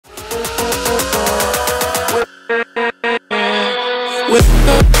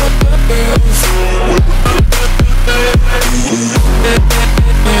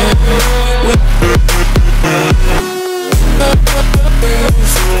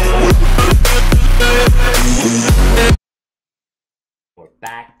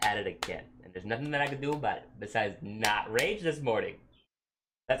There's nothing that I can do about it besides not rage this morning.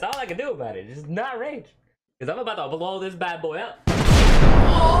 That's all I can do about it. Just not rage. Because I'm about to blow this bad boy up.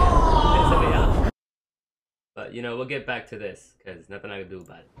 Oh! But, you know, we'll get back to this. Because nothing I can do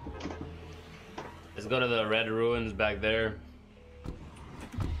about it. Let's go to the red ruins back there.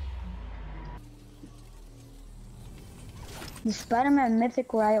 The Spider-Man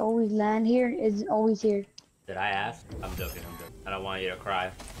mythic where I always land here is always here. Did I ask? I'm joking, I'm joking. I don't want you to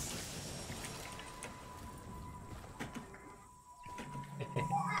cry.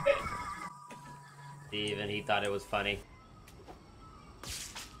 Even he thought it was funny.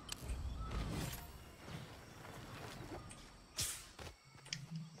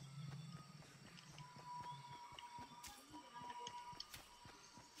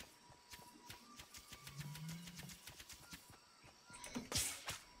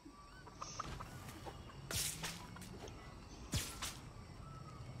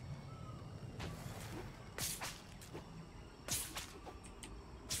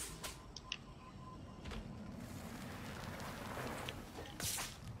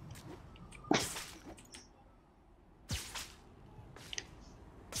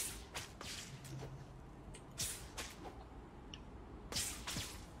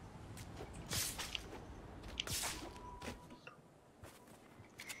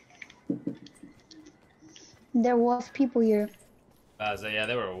 There was people here. So yeah,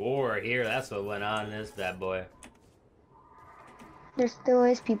 there were war here. That's what went on in this bad boy. There still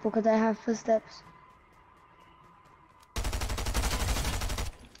is people because I have footsteps.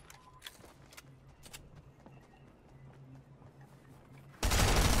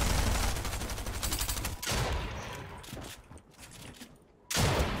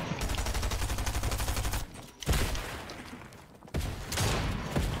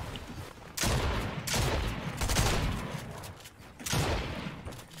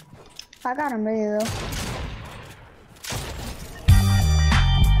 I got him ready though.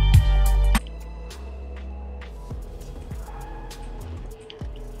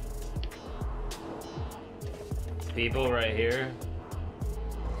 People right here.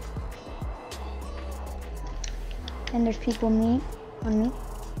 And there's people on me.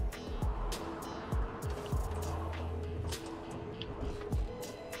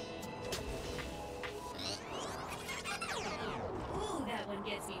 Ooh, that one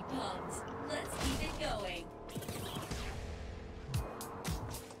gets me pumped. Let's keep it going.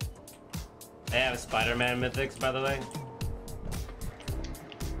 They have Spider-Man mythics, by the way.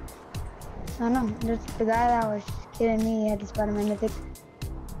 I don't know. There's the guy that was kidding me. He had the Spider-Man mythic.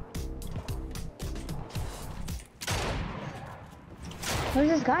 Where's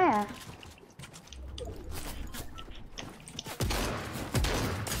this guy at?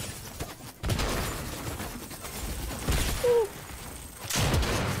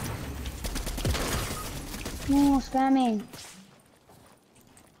 No, spamming.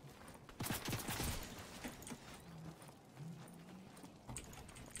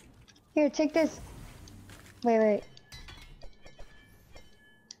 Here, take this. Wait.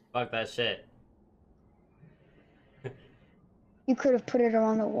 Fuck that shit. You could have put it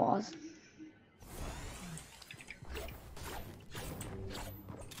around the walls.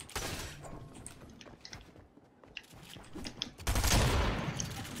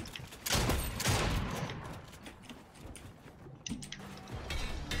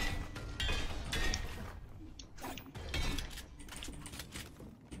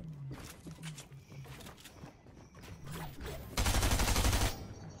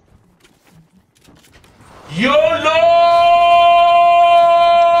 YOLO!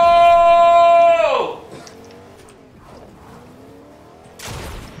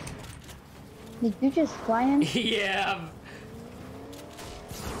 Did you just fly him? Yeah.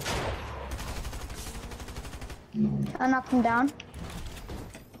 I knocked him down.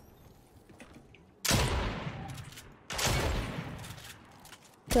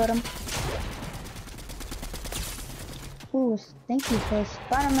 Killed him. Ooh, thank you for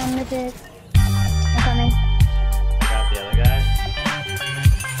Spider-Man mythic. I'm coming. Got the other guy.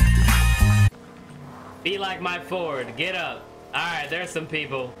 Be like my Ford. Get up. Alright, there's some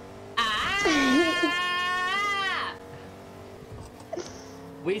people. Ah!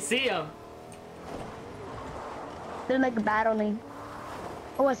 We see them. They're like battling.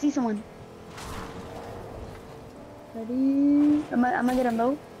 Oh, I see someone. Ready? I'm gonna get him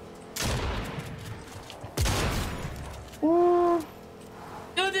low. Ooh.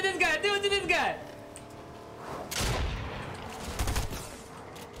 Do it to this guy. Do it to this guy.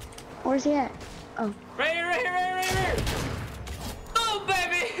 Where's he at? Oh. Right here. Oh,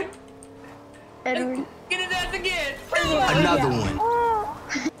 baby. Edward. Get his ass again. Oh, Another yeah. one. Oh.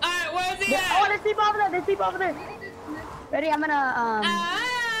 Alright, where's he Oh, there's people over there. There's people over there. Ready? I'm gonna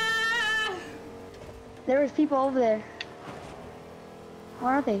Ah! There was people over there.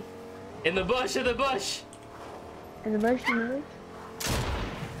 Where are they? In the bush, in the bush. In the bush. In the bush.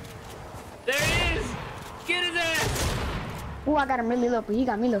 There he is. Get his ass. Oh, I got him really low, but he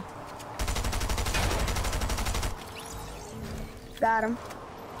got me low. Got him.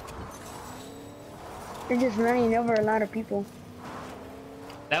 They're just running over a lot of people.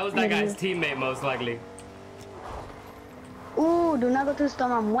 That was that guy's teammate, most likely. Ooh, do not go to the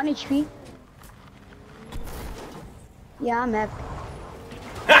storm. I'm 1 HP. Yeah, I'm happy.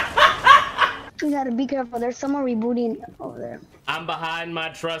 You gotta be careful. There's someone rebooting over there. I'm behind my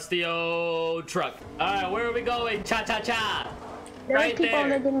trusty old truck. All right, where are we going? Cha cha cha. Right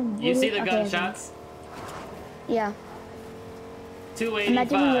there. You see the gunshots? Yeah.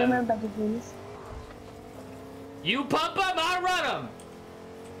 285. You pump them, I run them.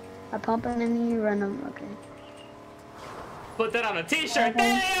 I pump them and then you run them. Okay. Put that on a t-shirt.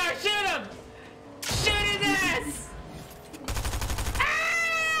 There they are. Shoot him. Shoot his ass.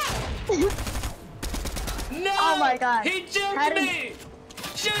 Ah! No! Oh my god. He juked me!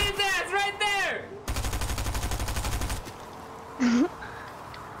 Shoot his ass right there!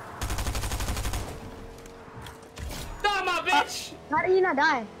 Come on, bitch! How did he not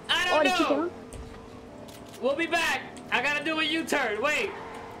die? I don't Did you kill know. him? We'll be back. I gotta do a U-turn. Wait.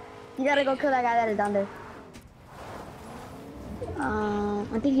 You gotta go kill that guy that is down there.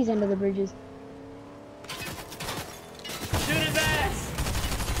 I think he's under the bridges. Shoot his ass!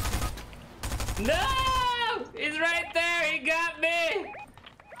 No! He's right there. He got me.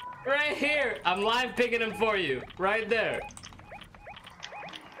 Right here. I'm live picking him for you. Right there.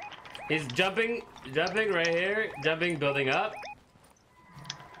 He's jumping right here. Jumping, building up.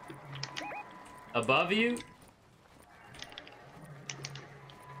 Above you.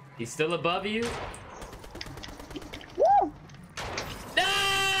 He's still above you. Woo!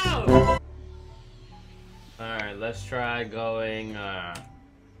 No! Alright, let's try going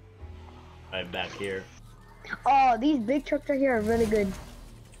right back here. Oh, these big trucks right here are really good.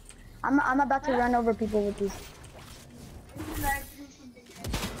 I'm about to run over people with these.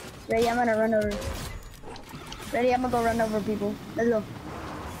 Ready? I'm gonna run over. Ready? I'm gonna go run over people. Let's go.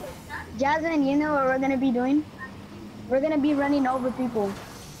 Jasmine, you know what we're gonna be doing? We're gonna be running over people.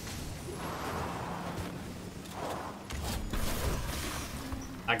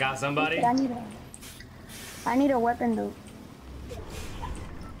 I got somebody. I need a weapon though.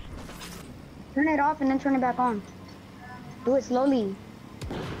 Turn it off and then turn it back on. Do it slowly.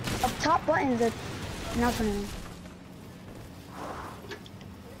 Up top buttons that not turning on.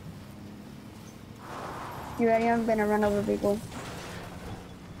 You ready? I'm gonna run over people.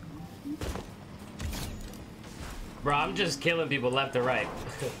 Bro, I'm just killing people left to right.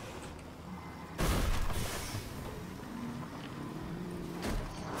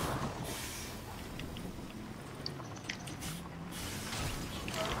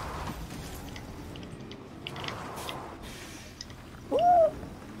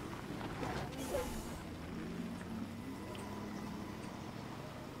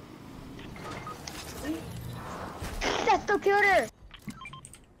 That still killed her!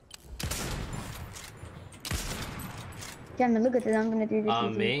 Damn it, look at this. I'm gonna do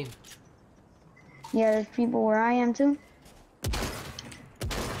this. Me? Yeah, there's people where I am too.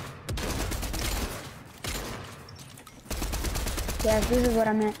 Yeah, this is what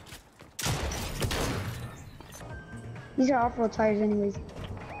I meant. These are off-road tires anyways.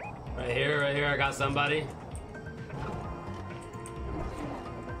 Right here, I got somebody.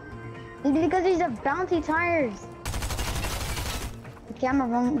 It's because these are bounty tires. Okay, I'm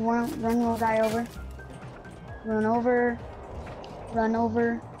gonna run one guy over. Run over. Run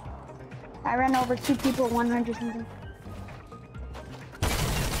over. I ran over 2 people at 100 something.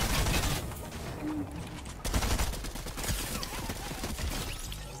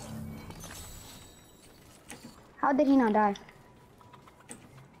 How did he not die?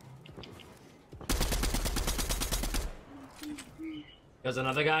 There's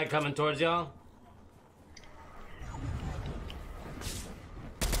another guy coming towards y'all.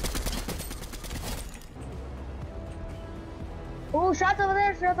 Oh, shots over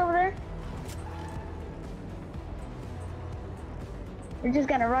there, shots over there. We're just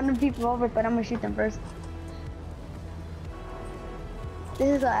gonna run them people over, but I'm gonna shoot them first.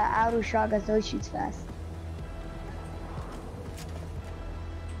 This is an auto shotgun, so it shoots fast.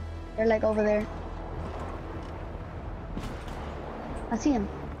 They're like over there. I see him.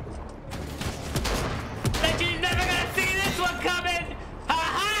 Bet you're never gonna see this one coming! Ha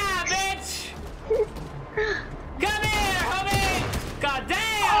ha, bitch! Come here, homie! God damn!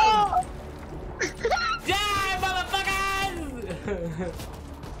 Oh,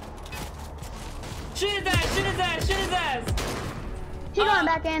 his ass. She going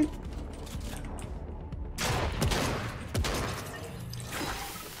back in.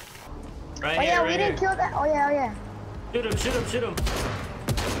 Right Oh here, yeah, right we didn't here. kill that. Oh yeah, oh yeah. Shoot him, shoot him, shoot him.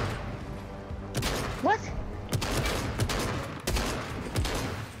 What?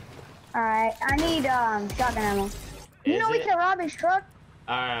 Alright, I need shotgun ammo. You know we can rob his truck?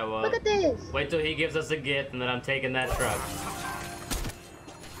 Alright, well. Look at this. Wait till he gives us a gift and then I'm taking that truck.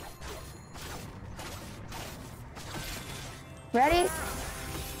 Ready?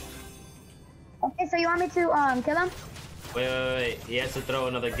 Okay, so you want me to kill him? Wait. He has to throw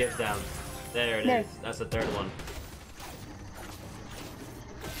another gift down. There it is. That's the third one.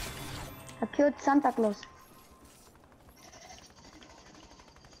 I killed Santa Claus.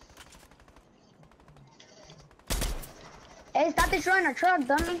 Hey, stop destroying our truck,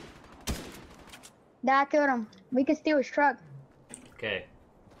 dummy. That killed him. We can steal his truck. Okay.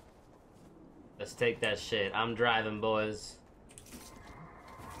 Let's take that shit. I'm driving, boys.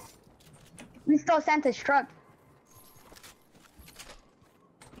 We stole Santa's truck.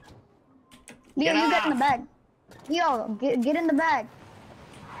 Leo, Get you get in off! the bag. Leo, get in the bag.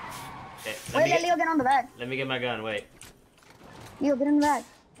 Okay, Wait, let Leo get on the bag. let me get my gun, wait. Leo, get in the bag.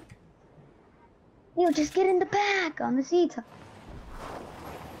 Leo, just get in the bag on the seat.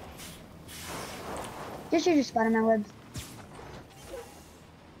 Just use your Spider-Man webs.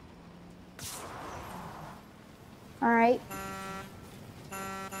 Alright.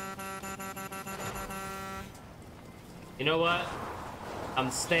 You know what?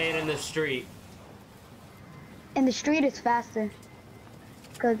 I'm staying in the street. In the street it's faster.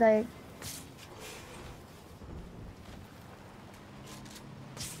 Cause like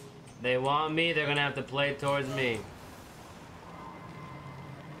They want me, they're gonna have to play towards me.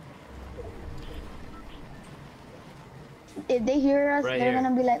 if they hear us, Right they're here.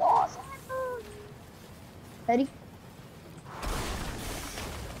 gonna be like, oh, Santa. Ready?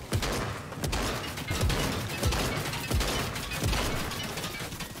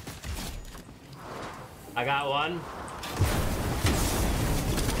 I got one.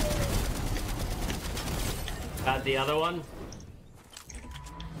 Got the other one.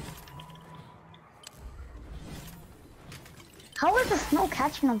 How is the snow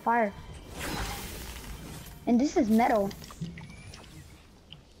catching on fire? And this is metal.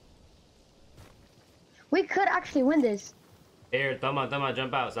 We could actually win this. Here, Toma,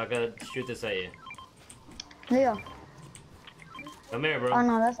 jump out so I can shoot this at you. Leo. Come here, bro. Oh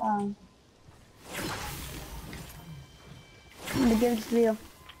no, that's I'm gonna give it to Leo.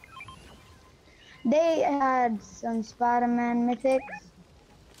 They had some Spider-Man mythics.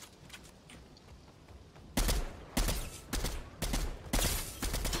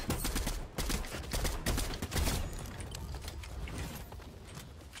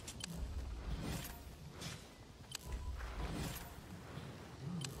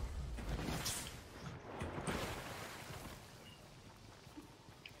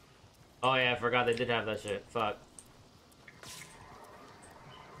 Oh yeah, I forgot they did have that shit. Fuck.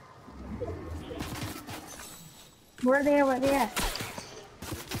 Where they at?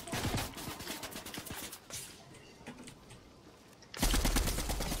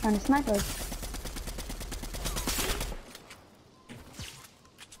 Trying to snipe us.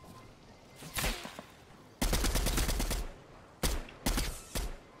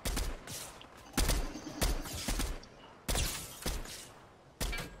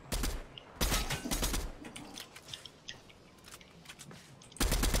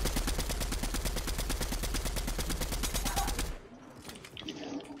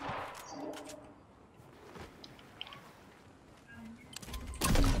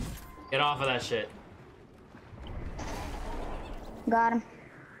 Get off of that shit. Got him.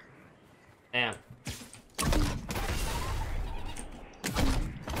 Damn.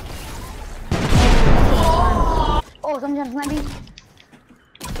 Oh, someone's trying to snipe me.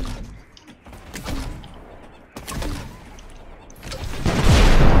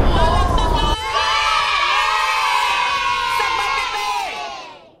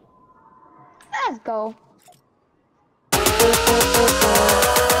 Let's go.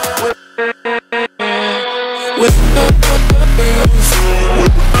 With